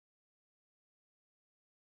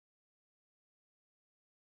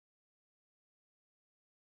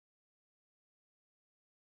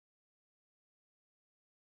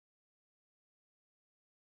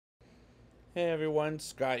Hey everyone,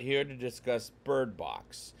 Scott here to discuss Bird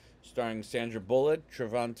Box, starring Sandra Bullock,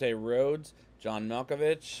 Trevante Rhodes, John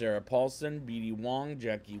Malkovich, Sarah Paulson, B.D. Wong,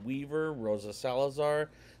 Jackie Weaver, Rosa Salazar,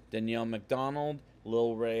 Danielle MacDonald,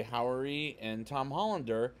 Lil Ray Howery, and Tom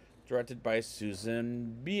Hollander, directed by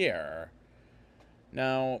Susan Bier.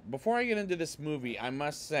 Now, before I get into this movie, I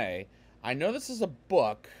must say, I know this is a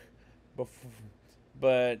book, but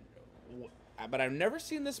but I've never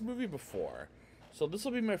seen this movie before. So this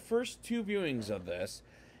will be my first two viewings of this,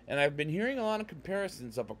 and I've been hearing a lot of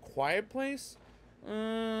comparisons of A Quiet Place.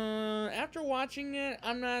 After watching it,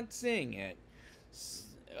 I'm not seeing it.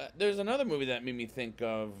 There's another movie that made me think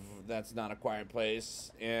of that's not A Quiet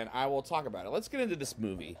Place, and I will talk about it. Let's get into this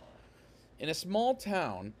movie. In a small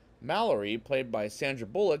town, Mallory, played by Sandra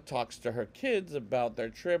Bullock, talks to her kids about their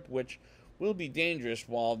trip, which will be dangerous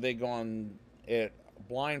while they go on it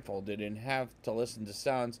blindfolded and have to listen to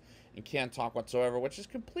sounds and can't talk whatsoever, which is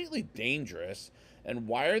completely dangerous. And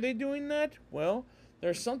why are they doing that? Well,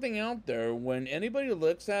 there's something out there. When anybody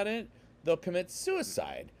looks at it, they'll commit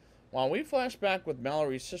suicide. While we flash back with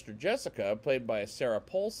Mallory's sister Jessica, played by Sarah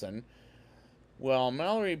Paulson, well,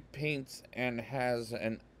 Mallory paints and has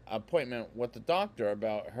an appointment with the doctor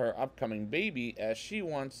about her upcoming baby as she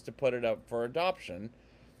wants to put it up for adoption.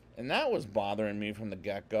 And that was bothering me from the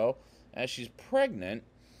get-go as she's pregnant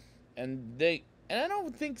and I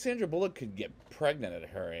don't think Sandra Bullock could get pregnant at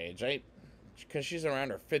her age. Because she's around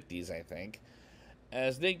her 50s, I think.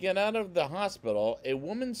 As they get out of the hospital, a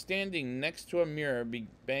woman standing next to a mirror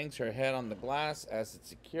bangs her head on the glass as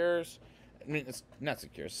it it's not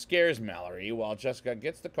secures, scares Mallory while Jessica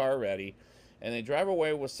gets the car ready and they drive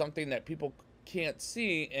away with something that people can't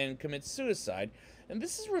see and commit suicide. And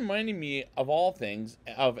this is reminding me, of all things,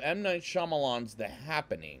 of M. Night Shyamalan's The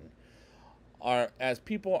Happening. As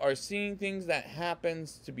people are seeing things that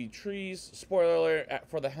happens to be trees, spoiler alert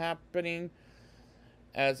for The Happening,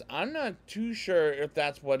 as I'm not too sure if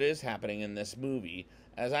that's what is happening in this movie,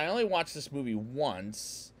 as I only watched this movie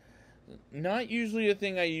once. Not usually a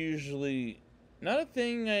thing I usually not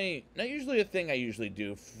usually a thing I usually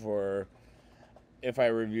do for if I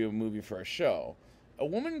review a movie for a show. A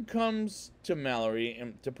woman comes to Mallory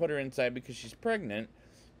and to put her inside because she's pregnant,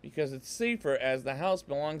 because it's safer as the house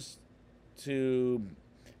belongs to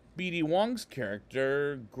B.D. Wong's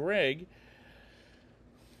character, Greg.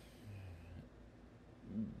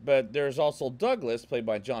 But there's also Douglas, played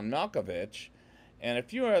by John Malkovich, and a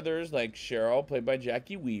few others like Cheryl, played by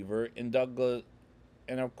Jackie Weaver, and Douglas,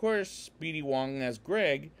 and of course B.D. Wong as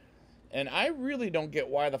Greg. And I really don't get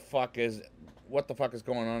what the fuck is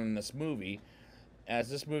going on in this movie, as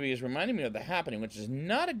this movie is reminding me of The Happening, which is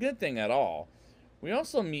not a good thing at all. We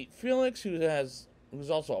also meet Felix, who's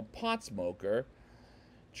also a pot smoker,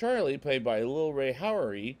 Charlie, played by Lil Ray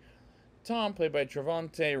Howery, Tom, played by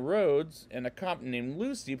Trevante Rhodes, and a cop named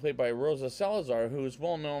Lucy, played by Rosa Salazar, who is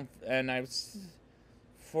well known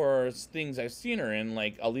for things I've seen her in,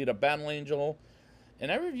 like Alita Battle Angel, and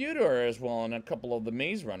I reviewed her as well in a couple of the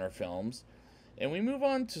Maze Runner films. And we move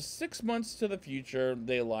on to 6 months to the future.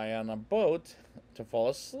 They lie on a boat to fall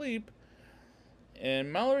asleep,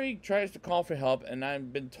 and Mallory tries to call for help, and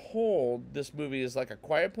I've been told this movie is like A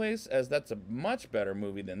Quiet Place, as that's a much better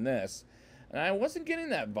movie than this. And I wasn't getting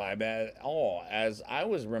that vibe at all, as I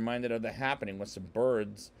was reminded of The Happening with some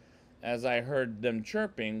birds, as I heard them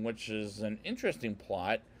chirping, which is an interesting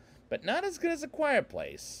plot, but not as good as A Quiet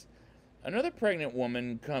Place. Another pregnant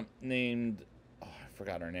woman named, oh, I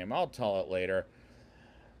forgot her name, I'll tell it later,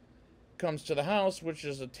 comes to the house, which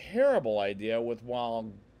is a terrible idea,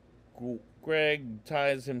 while Greg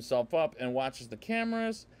ties himself up and watches the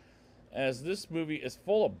cameras, as this movie is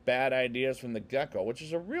full of bad ideas from the get-go, which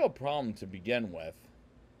is a real problem to begin with.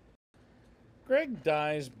 Greg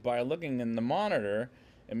dies by looking in the monitor,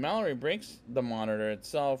 and Mallory breaks the monitor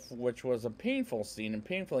itself, which was a painful scene and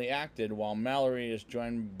painfully acted, while Mallory is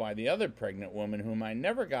joined by the other pregnant woman, whom I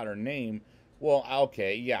never got her name. Well,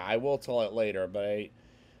 okay, yeah, I will tell it later, but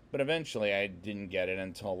eventually I didn't get it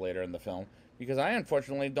until later in the film, because I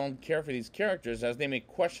unfortunately don't care for these characters as they make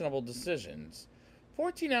questionable decisions.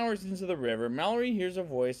 14 hours into the river, Mallory hears a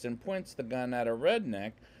voice and points the gun at a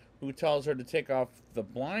redneck who tells her to take off the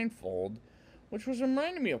blindfold, which was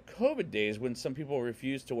reminding me of COVID days when some people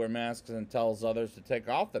refuse to wear masks and tells others to take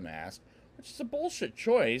off the mask, which is a bullshit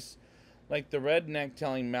choice, like the redneck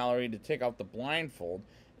telling Mallory to take off the blindfold.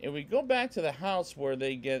 And we go back to the house where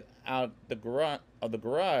they get out the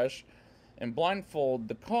garage and blindfold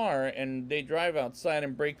the car, and they drive outside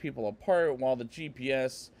and break people apart while the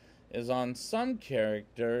GPS is on some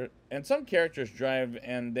character, and some characters drive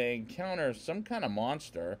and they encounter some kind of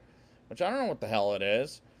monster, which I don't know what the hell it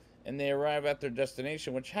is, and they arrive at their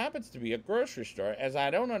destination, which happens to be a grocery store, as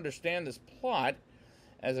I don't understand this plot,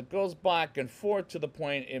 as it goes back and forth to the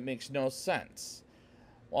point it makes no sense.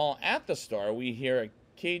 While at the store, we hear a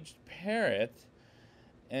caged parrot,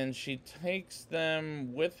 and she takes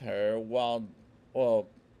them with her well,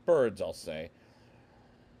 birds, I'll say,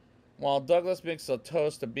 while Douglas makes a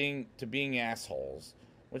toast to being assholes,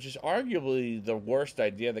 which is arguably the worst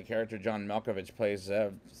idea the character John Malkovich plays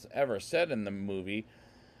has ever said in the movie,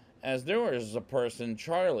 as there was a person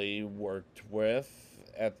Charlie worked with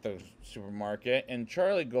at the supermarket, and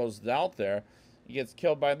Charlie goes out there, he gets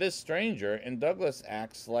killed by this stranger, and Douglas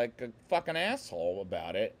acts like a fucking asshole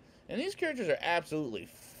about it. And these characters are absolutely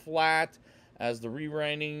flat, as the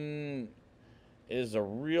rewriting is a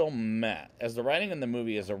real mess. As the writing in the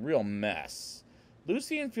movie is a real mess.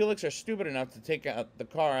 Lucy and Felix are stupid enough to take the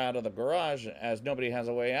car out of the garage, as nobody has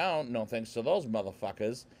a way out, no thanks to those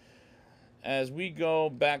motherfuckers. As we go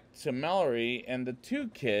back to Mallory and the two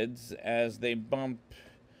kids, as they bump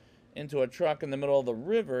into a truck in the middle of the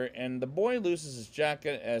river, and the boy loses his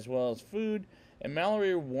jacket as well as food, and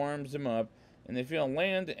Mallory warms him up, and they feel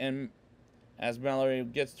land, and as Mallory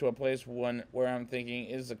gets to a place where I'm thinking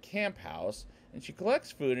is a camp house, and she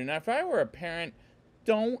collects food. And if I were a parent,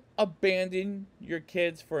 don't abandon your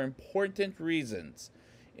kids for important reasons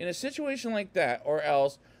in a situation like that, or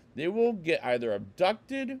else they will get either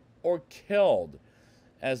abducted or killed,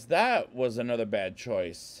 as that was another bad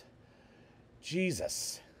choice.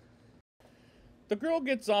 Jesus. The girl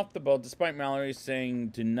gets off the boat despite Mallory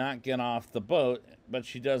saying to not get off the boat, but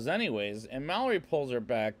she does anyways, and Mallory pulls her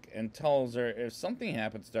back and tells her if something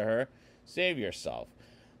happens to her, save yourself.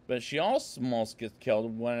 But she almost gets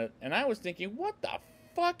killed and I was thinking, what the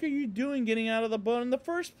fuck are you doing getting out of the boat in the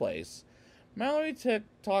first place? Mallory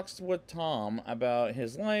talks with Tom about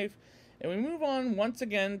his life, and we move on once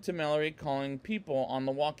again to Mallory calling people on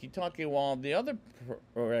the walkie-talkie while the other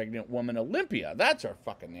pregnant woman, Olympia, that's her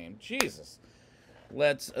fucking name, Jesus,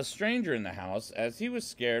 lets a stranger in the house, as he was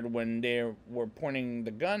scared when they were pointing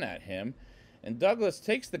the gun at him. And Douglas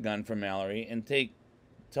takes the gun from Mallory and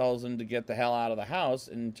tells him to get the hell out of the house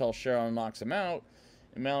until Cheryl knocks him out.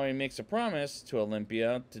 And Mallory makes a promise to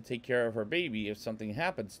Olympia to take care of her baby if something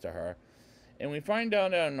happens to her. And we find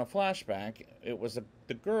out in a flashback it was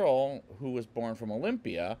the girl who was born from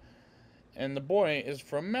Olympia, and the boy is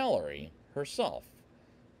from Mallory herself.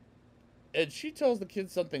 And she tells the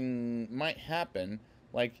kids something might happen,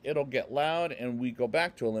 like it'll get loud, and we go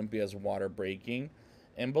back to Olympia's water breaking.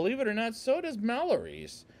 And believe it or not, so does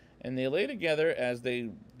Mallory's. And they lay together as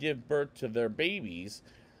they give birth to their babies.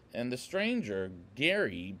 And the stranger,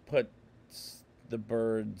 Gary, puts the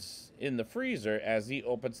birds in the freezer as he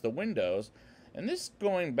opens the windows. And this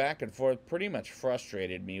going back and forth pretty much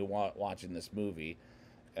frustrated me watching this movie,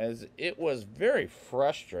 as it was very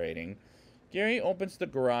frustrating. Gary opens the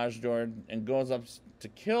garage door and goes up to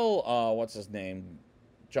kill, what's his name,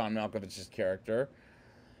 John Malkovich's character,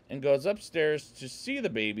 and goes upstairs to see the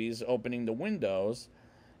babies opening the windows.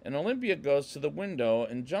 And Olympia goes to the window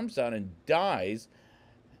and jumps out and dies,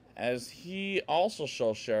 as he also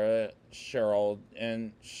shows Cheryl,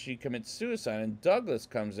 and she commits suicide. And Douglas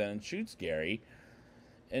comes in and shoots Gary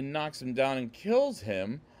and knocks him down and kills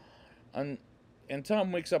him. And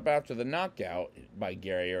Tom wakes up after the knockout by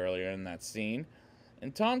Gary earlier in that scene.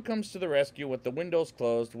 And Tom comes to the rescue with the windows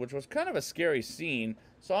closed, which was kind of a scary scene,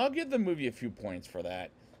 so I'll give the movie a few points for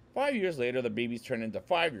that. 5 years later, the babies turn into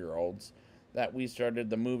 5-year-olds that we started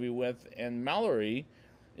the movie with, and Mallory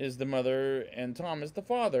is the mother and Tom is the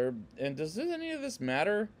father. And does any of this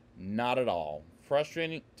matter? Not at all.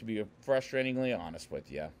 Frustrating, to be frustratingly honest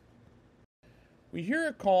with you. We hear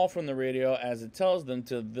a call from the radio as it tells them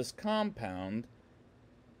to this compound,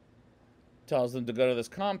 tells them to go to this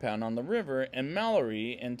compound on the river, and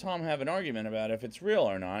Mallory and Tom have an argument about if it's real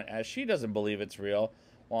or not, as she doesn't believe it's real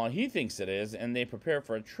while he thinks it is, and they prepare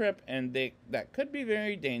for a trip, and that could be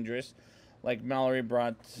very dangerous, like Mallory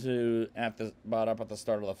brought up at the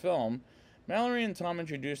start of the film. Mallory and Tom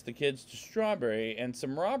introduce the kids to Strawberry, and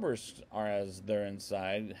some robbers are as they're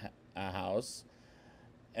inside a house.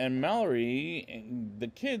 And Mallory and the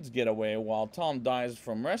kids get away while Tom dies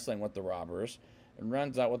from wrestling with the robbers and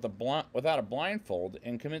runs out without a blindfold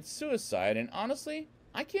and commits suicide. And honestly,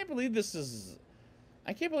 I can't believe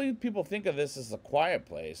people think of this as A Quiet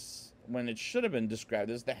Place when it should have been described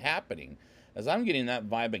as The Happening, as I'm getting that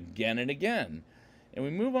vibe again and again. And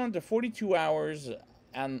we move on to 42 hours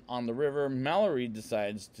on the river. Mallory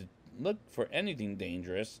decides to look for anything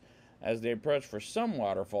dangerous as they approach for some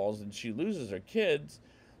waterfalls, and she loses her kids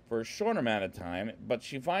for a short amount of time, but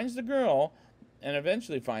she finds the girl and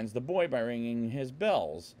eventually finds the boy by ringing his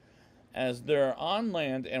bells. as they're on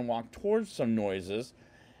land and walk towards some noises,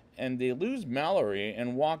 and they lose Mallory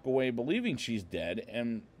and walk away believing she's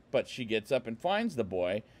dead, but she gets up and finds the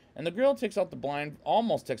boy, and the girl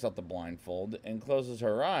almost takes out the blindfold and closes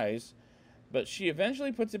her eyes, but she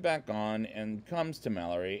eventually puts it back on and comes to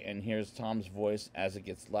Mallory and hears Tom's voice as it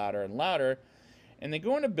gets louder and louder. And they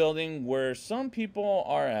go in a building where some people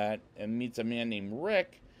are at and meets a man named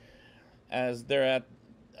Rick as they're at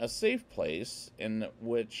a safe place, in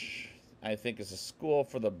which I think is a school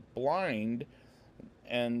for the blind.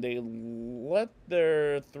 And they let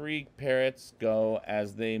their 3 parrots go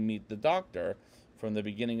as they meet the doctor from the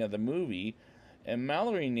beginning of the movie. And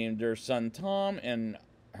Mallory named her son Tom and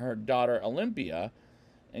her daughter Olympia.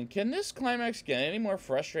 And can this climax get any more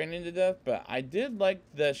frustrating to death? But I did like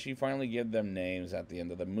that she finally gave them names at the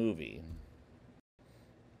end of the movie.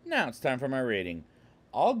 Now it's time for my rating.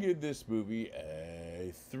 I'll give this movie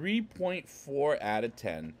a 3.4 out of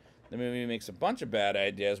 10. The movie makes a bunch of bad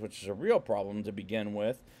ideas, which is a real problem to begin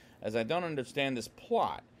with, as I don't understand this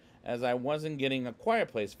plot. As I wasn't getting a Quiet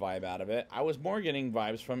Place vibe out of it, I was more getting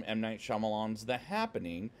vibes from M. Night Shyamalan's The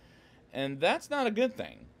Happening, and that's not a good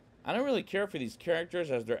thing. I don't really care for these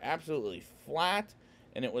characters as they're absolutely flat,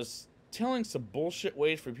 and it was telling some bullshit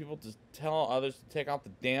ways for people to tell others to take out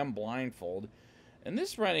the damn blindfold, and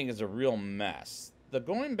this writing is a real mess. The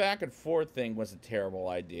going back and forth thing was a terrible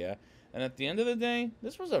idea, and at the end of the day,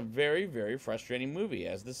 this was a very, very frustrating movie,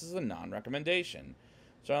 as this is a non-recommendation.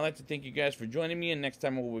 So I'd like to thank you guys for joining me, and next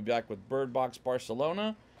time we'll be back with Bird Box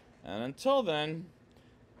Barcelona. And until then,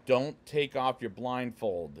 don't take off your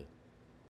blindfold.